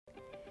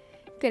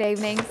Good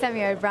evening,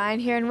 Sammy O'Brien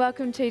here and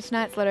welcome to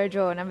tonight's Lotto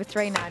draw number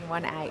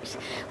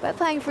 3918. We're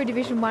playing for a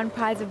Division 1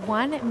 prize of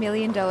 $1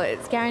 million,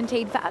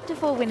 guaranteed for up to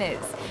 4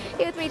 winners.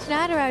 Here with me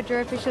tonight are our draw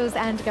officials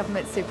and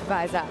government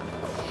supervisor.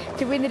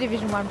 To win the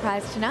Division 1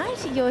 prize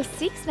tonight, your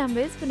 6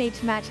 numbers will need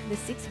to match the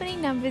 6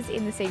 winning numbers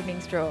in this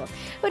evening's draw.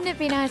 Wouldn't it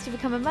be nice to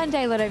become a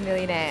Monday Lotto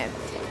millionaire?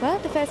 Well,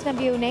 the first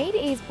number you'll need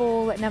is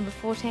ball at number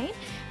 14,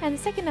 and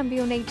the second number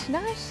you'll need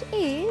tonight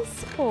is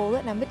ball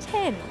at number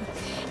 10.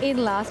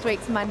 In last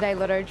week's Monday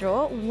Lotto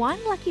draw, one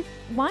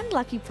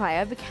lucky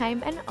player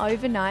became an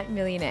overnight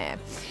millionaire.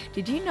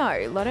 Did you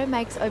know Lotto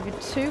makes over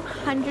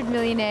 200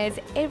 millionaires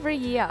every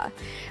year?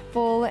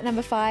 Ball at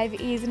number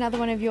 5 is another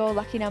one of your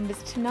lucky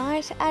numbers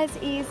tonight, as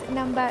is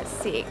number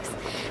 6.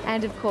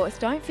 And of course,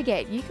 don't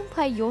forget, you can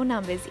play your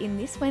numbers in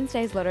this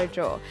Wednesday's Lotto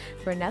draw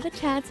for another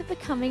chance of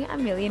becoming a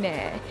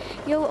millionaire.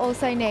 You'll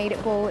also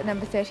need ball at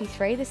number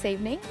 33 this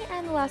evening,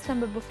 and the last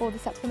number before the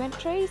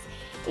supplementaries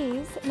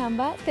is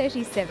number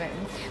 37.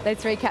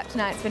 Let's recap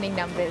tonight's winning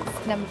numbers.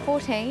 Number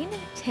 14,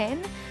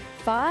 10,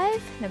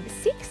 5, number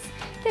 6,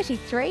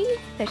 33,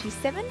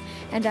 37,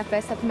 and our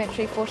first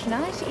supplementary for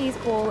tonight is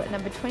ball at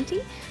number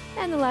 20,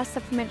 and the last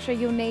supplementary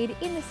you'll need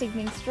in this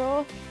evening's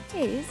draw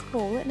is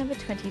ball at number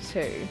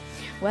 22.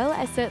 Well,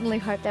 I certainly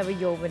hope they were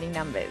your winning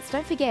numbers.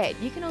 Don't forget,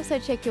 you can also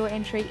check your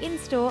entry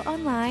in-store,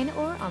 online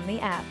or on the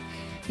app.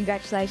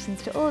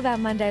 Congratulations to all of our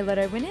Monday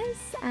Lotto winners,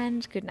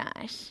 and good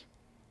night.